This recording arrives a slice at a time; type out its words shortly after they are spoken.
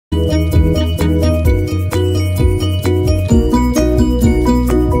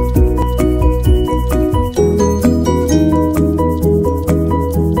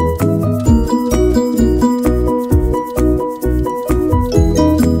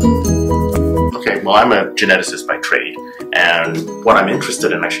Okay, well, I'm a geneticist by trade, and what I'm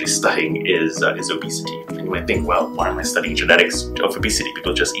interested in actually studying is obesity. And you might think, well, why am I studying genetics of obesity?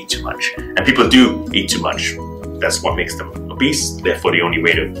 People just eat too much. And people do eat too much. That's what makes them obese. Therefore, the only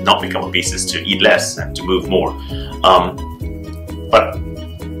way to not become obese is to eat less and to move more. But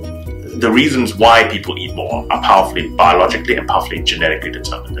the reasons why people eat more are powerfully biologically and powerfully genetically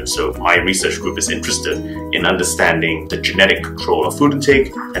determined. And so my research group is interested in understanding the genetic control of food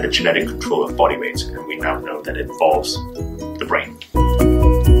intake and the genetic control of body weight. And we now know that it involves the brain.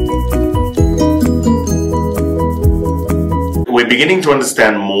 We're beginning to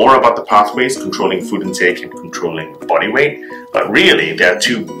understand more about the pathways controlling food intake and controlling body weight, but really there are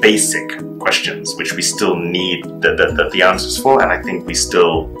two basic questions which we still need the answers for, and I think we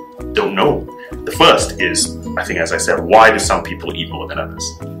still don't know. The first is, I think as I said, why do some people eat more than others?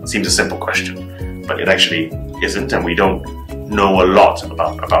 It seems a simple question, but it actually isn't, and we don't know a lot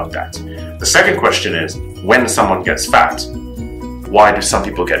about that. The second question is, when someone gets fat, why do some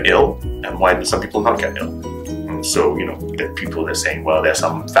people get ill, and why do some people not get ill? So, there are people that are saying, well, there are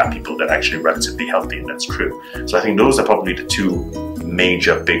some fat people that are actually relatively healthy, and that's true. So I think those are probably the two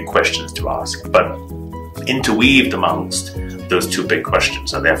major big questions to ask. But interweaved amongst those two big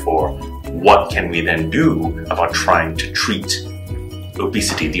questions are therefore, what can we then do about trying to treat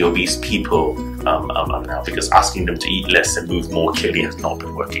obesity, the obese people now? Because asking them to eat less and move more clearly has not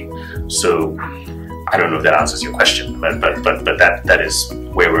been working. So I don't know if that answers your question, but that is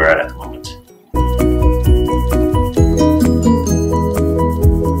where we're at the moment.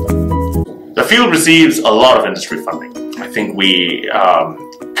 The field receives a lot of industry funding. I think we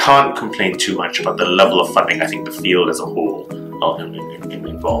can't complain too much about the level of funding I think the field as a whole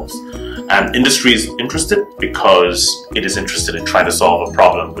involves. And industry is interested because it is interested in trying to solve a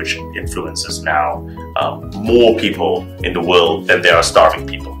problem which influences now more people in the world than there are starving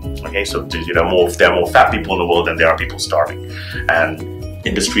people. Okay, so there are more fat people in the world than there are people starving. And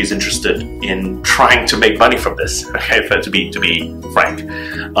industry is interested in trying to make money from this, okay, to be frank.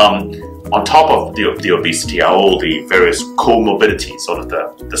 On top of the obesity are all the various comorbidities, sort of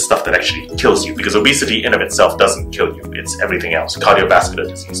the stuff that actually kills you, because obesity in of itself doesn't kill you, it's everything else: cardiovascular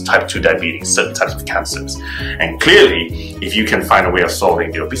disease, type 2 diabetes, certain types of cancers. And clearly, if you can find a way of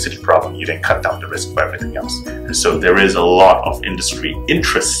solving the obesity problem, you then cut down the risk for everything else. And so there is a lot of industry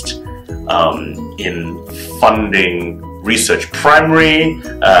interest in funding research, primary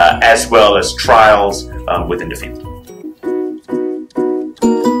as well as trials within the field.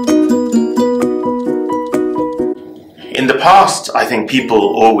 In the past, I think people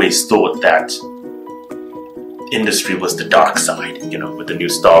always thought that industry was the dark side, with the new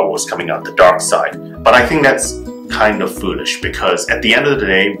Star Wars coming out, the dark side. But I think that's kind of foolish, because at the end of the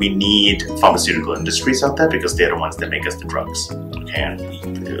day, we need pharmaceutical industries out there because they're the ones that make us the drugs, and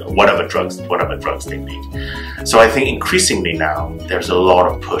whatever drugs they make. So I think increasingly now, there's a lot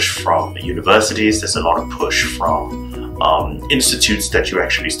of push from the universities, there's a lot of push from institutes that you're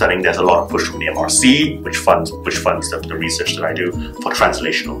actually studying. There's a lot of push from the MRC, which funds the research that I do, for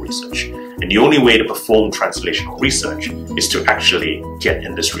translational research. And the only way to perform translational research is to actually get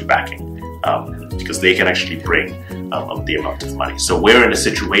industry backing, because they can actually bring the amount of money. So we're in a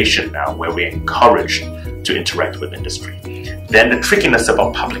situation now where we're encouraged to interact with industry. Then the trickiness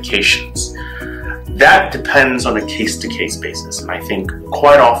about publications, that depends on a case-to-case basis. And I think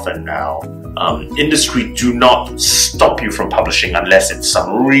quite often now, industry do not stop you from publishing unless it's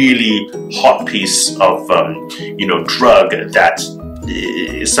some really hot piece of drug that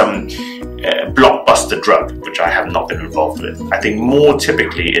is some blockbuster drug, which I have not been involved with. I think more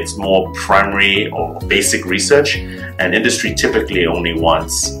typically it's more primary or basic research, and industry typically only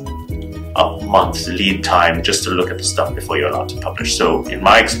wants a month's lead time just to look at the stuff before you're allowed to publish. So in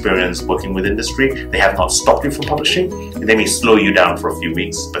my experience working with industry, they have not stopped you from publishing. They may slow you down for a few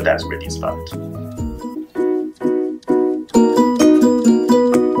weeks, but that's really about it.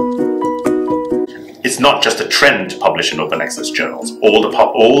 It's not just a trend to publish in open access journals. All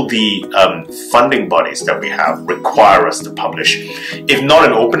the funding bodies that we have require us to publish, if not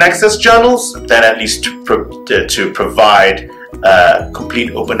in open access journals, then at least to provide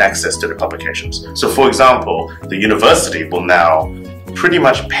complete open access to the publications. So for example, the university will now pretty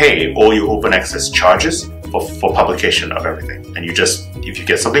much pay all your open access charges for publication of everything. And if you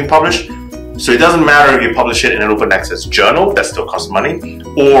get something published, so it doesn't matter if you publish it in an open access journal, that still costs money,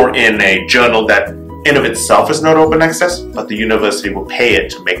 or in a journal that in of itself is not open access, but the university will pay it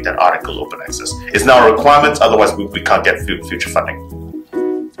to make that article open access. It's now a requirement, otherwise we can't get future funding.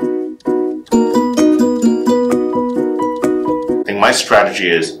 I think my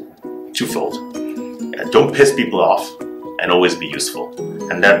strategy is twofold. Don't piss people off, and always be useful.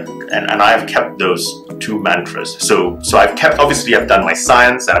 And I have kept those two mantras. So obviously I've done my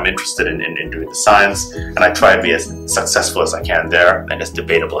science, and I'm interested in doing the science, and I try to be as successful as I can there, and it's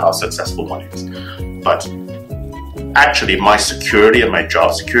debatable how successful one is. But actually my security and my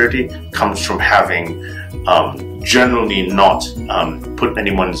job security comes from having generally not put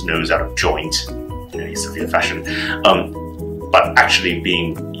anyone's nose out of joint in any severe fashion, but actually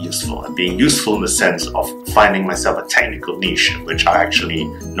being useful, and being useful in the sense of finding myself a technical niche which I actually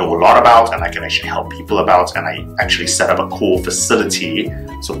know a lot about, and I can actually help people about, and I actually set up a core facility.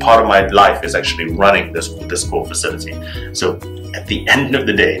 So part of my life is actually running this core facility. So at the end of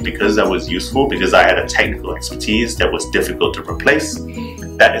the day, because I was useful, because I had a technical expertise that was difficult to replace,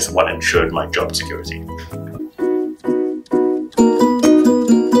 that is what ensured my job security.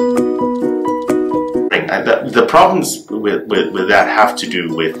 The problems with that have to do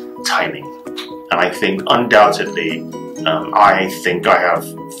with timing, and I think undoubtedly I have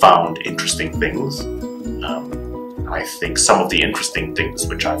found interesting things. I think some of the interesting things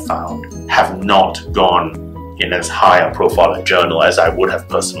which I found have not gone in as high a profile a journal as I would have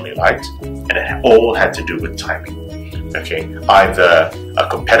personally liked, and it all had to do with timing. Okay, either a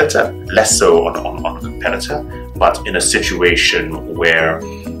competitor, less so on a competitor, but in a situation where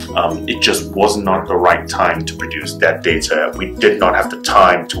it just was not the right time to produce that data. We did not have the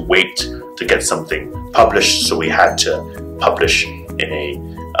time to wait to get something published, so we had to publish in a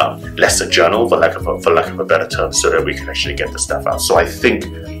lesser journal, for lack of a better term, so that we could actually get the stuff out. So I think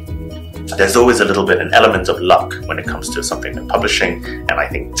there's always a little bit an element of luck when it comes to something like publishing, and I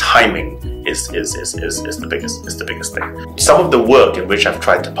think timing is the biggest thing. Some of the work in which I've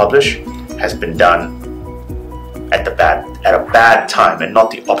tried to publish has been done at a bad time, and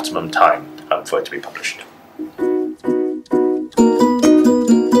not the optimum time for it to be published.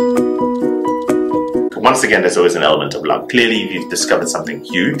 Once again, there's always an element of luck. Clearly, if you've discovered something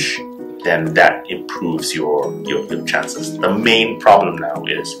huge, then that improves your chances. The main problem now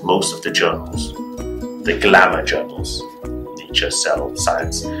is most of the journals, the glamour journals, Nature, Cell,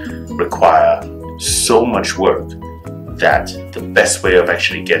 Science, require so much work that the best way of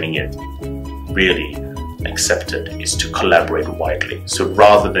actually getting it really accepted is to collaborate widely. So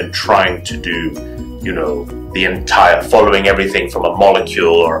rather than trying to do, you know, the entire, following everything from a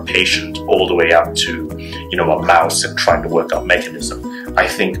molecule or a patient all the way up to, you know, a mouse and trying to work out mechanism, I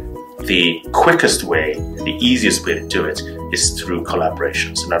think the quickest way, the easiest way to do it is through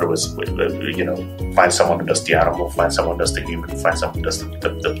collaborations. In other words, you know, find someone who does the animal, find someone who does the human, find someone who does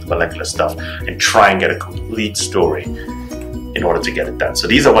the molecular stuff, and try and get a complete story in order to get it done. So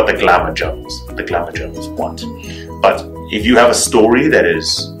these are what the glamour journals want. But if you have a story that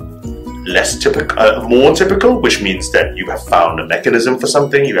is less typical, more typical, which means that you have found a mechanism for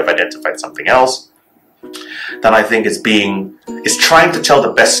something, you have identified something else, then I think it's trying to tell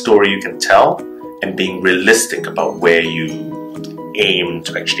the best story you can tell and being realistic about where you aim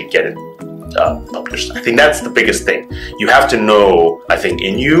to actually get it published. I think that's the biggest thing. You have to know, I think,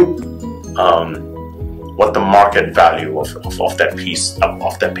 in you, what the market value of that piece,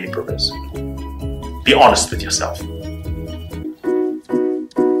 of that paper is. Be honest with yourself.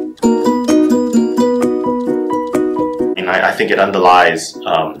 And I think it underlies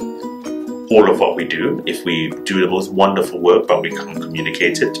all of what we do. If we do the most wonderful work, but we can't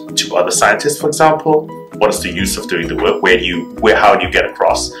communicate it to other scientists, for example, what is the use of doing the work? How do you get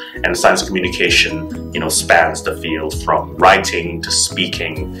across? And science communication, you know, spans the field from writing to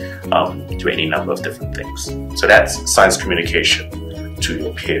speaking to any number of different things. So that's science communication to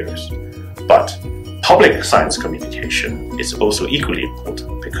your peers. But public science communication is also equally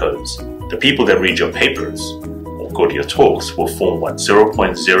important, because the people that read your papers or go to your talks will form what,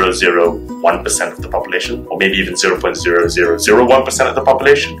 0.001% of the population, or maybe even 0.0001% of the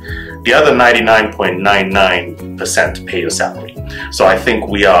population. The other 99.99% pay your salary. So I think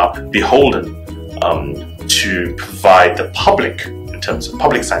we are beholden to provide the public, in terms of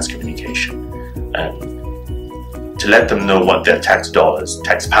public science communication, to let them know what their tax dollars,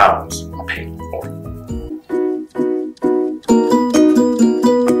 tax pounds are paying for.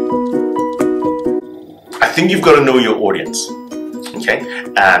 I think you've got to know your audience, okay?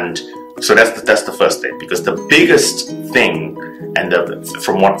 And so that's the first thing, because the biggest thing, and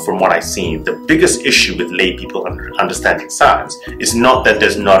from what I've seen, the biggest issue with lay people understanding science is not that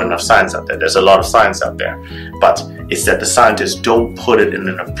there's not enough science out there. There's a lot of science out there, but it's that the scientists don't put it in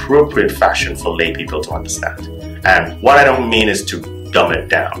an appropriate fashion for lay people to understand. And what I don't mean is to dumb it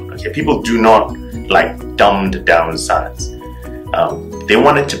down. Okay, people do not like dumbed down science. They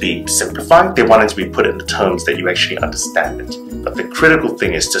want it to be simplified. They want it to be put in the terms that you actually understand it. But the critical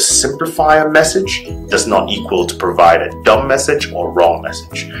thing is to simplify a message does not equal to provide a dumb message or wrong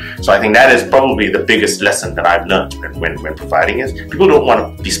message. So I think that is probably the biggest lesson that I've learned when providing it. People don't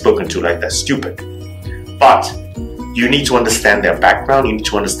want to be spoken to like they're stupid. But you need to understand their background, you need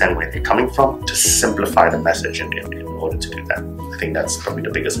to understand where they're coming from to simplify the message in order to do that. I think that's probably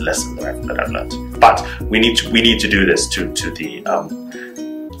the biggest lesson that I've learned. But we need to do this to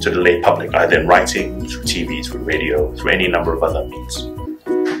the lay public, either in writing, through TV, through radio, through any number of other means.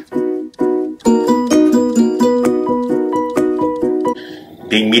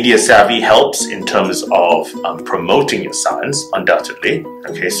 Being media savvy helps in terms of promoting your science, undoubtedly.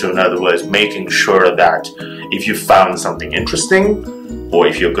 Okay, so in other words, making sure that if you found something interesting, or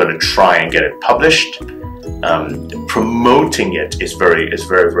if you're going to try and get it published, promoting it is very,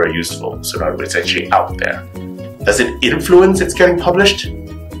 very useful. So that it's actually out there. Does it influence its getting published?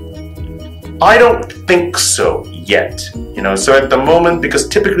 I don't think so yet. So at the moment, because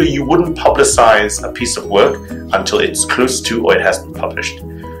typically you wouldn't publicize a piece of work until it's close to or it has been published.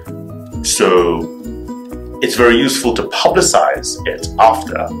 So it's very useful to publicize it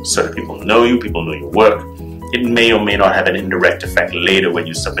after, so that people know you, people know your work. It may or may not have an indirect effect later when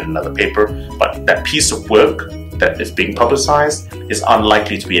you submit another paper, but that piece of work that is being publicized is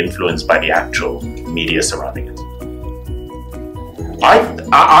unlikely to be influenced by the actual media surrounding it.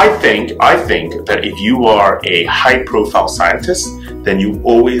 I think that if you are a high-profile scientist, then you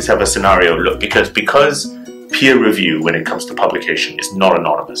always have a scenario look, because peer review when it comes to publication is not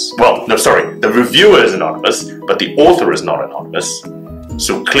anonymous. Well, no, sorry, the reviewer is anonymous, but the author is not anonymous.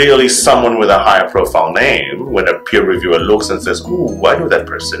 So clearly someone with a higher profile name, when a peer reviewer looks and says, "Ooh, I know that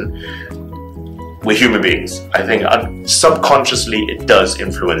person," we're human beings. I think subconsciously it does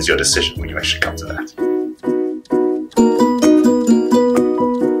influence your decision when you actually come to that.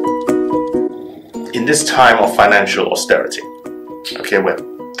 In this time of financial austerity, okay, where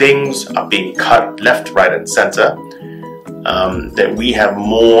things are being cut left, right, and center, that we have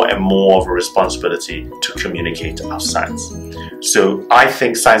more and more of a responsibility to communicate our science. So I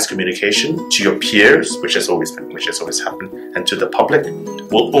think science communication to your peers, which has always happened, and to the public,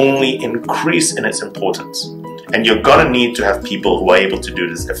 will only increase in its importance. And you're gonna need to have people who are able to do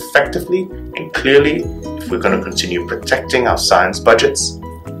this effectively and clearly if we're gonna continue protecting our science budgets,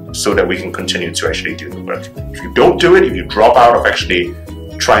 so that we can continue to actually do the work. If you don't do it, if you drop out of actually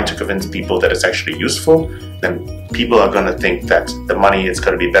trying to convince people that it's actually useful, then people are going to think that the money is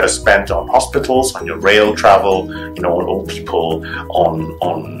going to be better spent on hospitals, on your rail travel, on old people,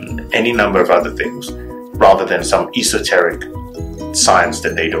 on any number of other things, rather than some esoteric science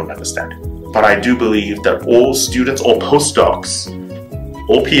that they don't understand. But I do believe that all students, all postdocs,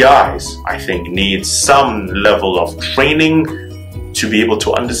 all PIs, I think, need some level of training to be able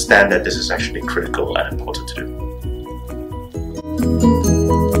to understand that this is actually critical and important to do.